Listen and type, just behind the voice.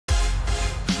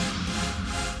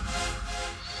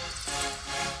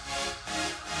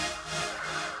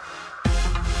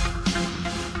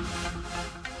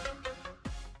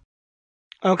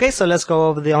Okay, so let's go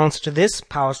over the answer to this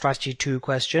Power Strategy 2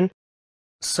 question.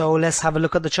 So let's have a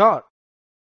look at the chart.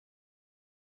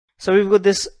 So we've got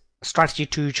this Strategy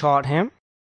 2 chart here.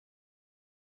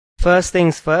 First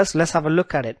things first, let's have a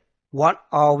look at it. What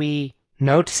are we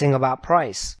noticing about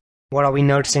price? What are we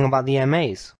noticing about the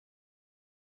MAs?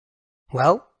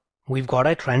 Well, we've got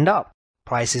a trend up.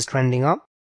 Price is trending up.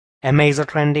 MAs are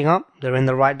trending up. They're in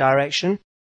the right direction.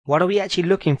 What are we actually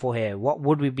looking for here? What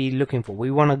would we be looking for?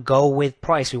 We want to go with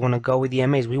price. We want to go with the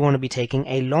MAs. We want to be taking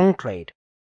a long trade.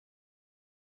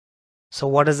 So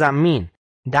what does that mean?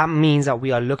 That means that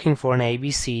we are looking for an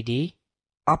ABCD,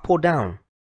 up or down.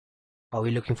 Are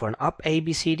we looking for an up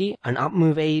ABCD, an up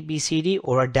move ABCD,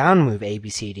 or a down move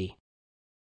ABCD?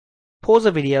 Pause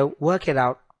the video, work it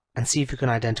out, and see if you can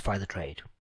identify the trade.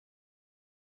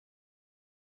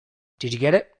 Did you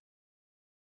get it?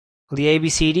 The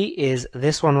ABCD is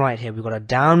this one right here. We've got a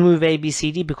down move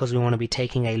ABCD because we want to be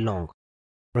taking a long.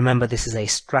 Remember, this is a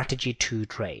strategy 2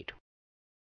 trade.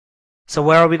 So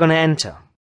where are we going to enter?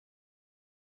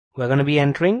 We're going to be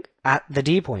entering at the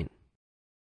D point.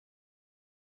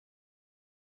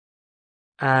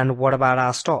 And what about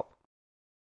our stop?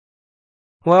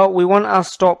 Well, we want our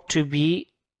stop to be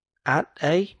at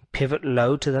a pivot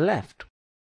low to the left.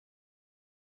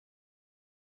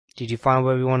 Did you find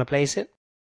where we want to place it?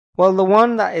 Well, the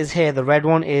one that is here, the red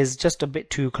one, is just a bit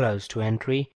too close to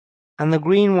entry, and the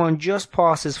green one just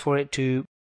passes for it to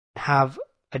have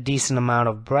a decent amount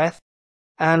of breadth.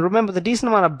 And remember, the decent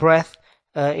amount of breadth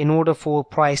in order for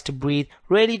price to breathe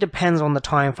really depends on the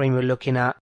time frame you're looking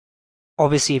at.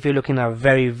 Obviously, if you're looking at a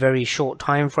very, very short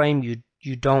time frame,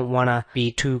 you don't want to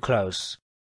be too close.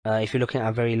 If you're looking at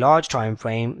a very large time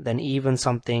frame, then even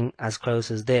something as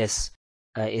close as this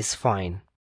is fine.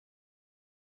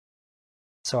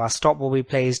 So our stop will be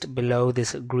placed below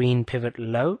this green pivot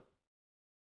low.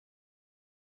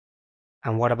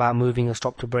 And what about moving a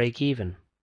stop to break even?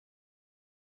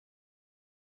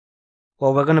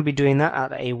 Well, we're going to be doing that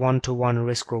at a 1-to-1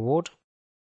 risk reward.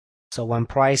 So when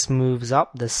price moves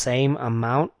up the same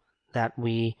amount that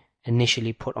we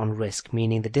initially put on risk,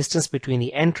 meaning the distance between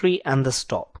the entry and the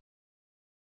stop.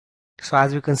 So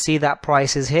as we can see, that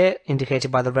price is here,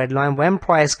 indicated by the red line. When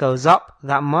price goes up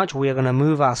that much, we are going to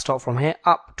move our stop from here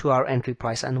up to our entry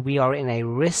price, and we are in a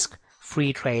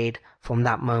risk-free trade from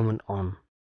that moment on.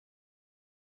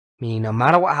 Meaning no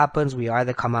matter what happens, we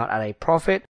either come out at a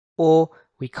profit or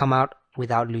we come out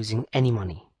without losing any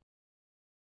money.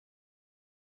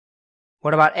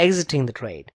 What about exiting the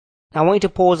trade? Now I want you to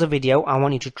pause the video. I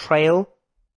want you to trail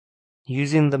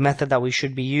using the method that we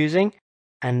should be using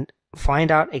and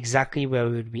find out exactly where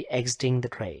we would be exiting the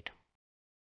trade.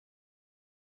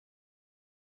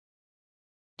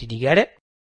 Did you get it?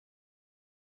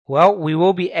 Well, we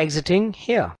will be exiting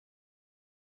here.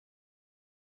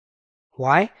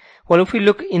 Why? Well, if we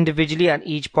look individually at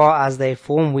each bar as they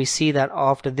form, we see that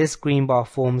after this green bar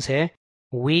forms here,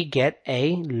 we get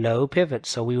a low pivot.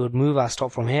 So we would move our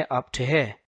stop from here up to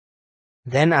here.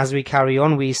 Then as we carry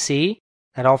on, we see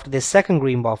that after this second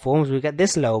green bar forms, we get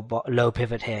this low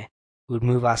pivot here. We would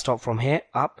move our stop from here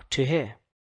up to here.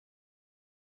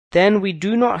 Then we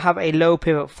do not have a low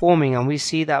pivot forming, and we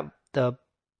see that the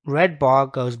red bar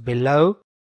goes below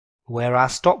where our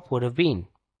stop would have been.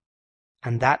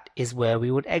 And that is where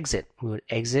we would exit. We would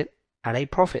exit at a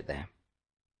profit there.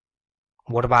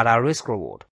 What about our risk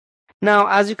reward? Now,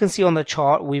 as you can see on the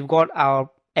chart, we've got our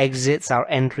exits, our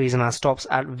entries, and our stops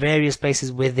at various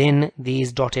places within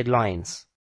these dotted lines,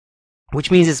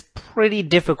 which means it's pretty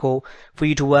difficult for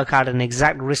you to work out an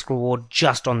exact risk reward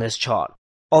just on this chart.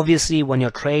 Obviously, when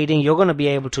you're trading, you're going to be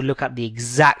able to look at the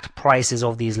exact prices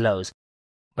of these lows.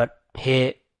 But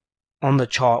here on the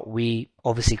chart, we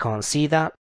obviously can't see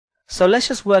that. So let's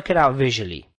just work it out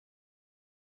visually.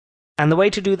 And the way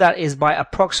to do that is by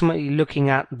approximately looking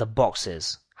at the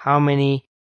boxes. How many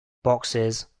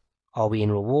boxes are we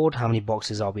in reward? How many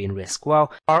boxes are we in risk?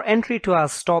 Well, our entry to our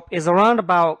stop is around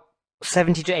about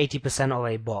 70 to 80% of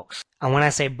a box. And when I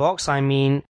say box, I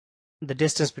mean the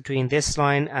distance between this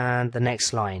line and the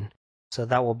next line. So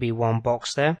that will be one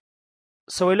box there.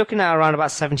 So we're looking at around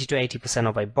about 70 to 80%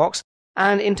 of a box.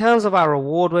 And in terms of our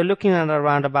reward, we're looking at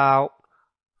around about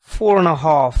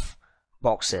 4.5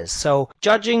 boxes. So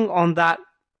judging on that,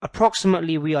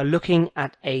 approximately we are looking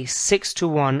at a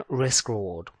 6-to-1 risk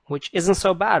reward, which isn't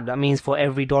so bad. That means for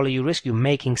every dollar you risk, you're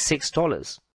making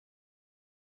 $6.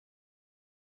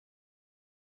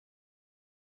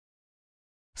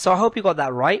 So I hope you got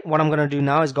that right. What I'm going to do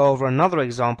now is go over another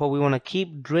example. We want to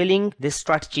keep drilling this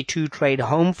strategy 2 trade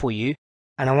home for you,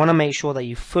 and I want to make sure that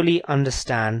you fully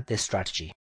understand this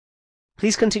strategy.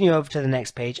 Please continue over to the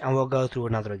next page and we'll go through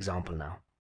another example now.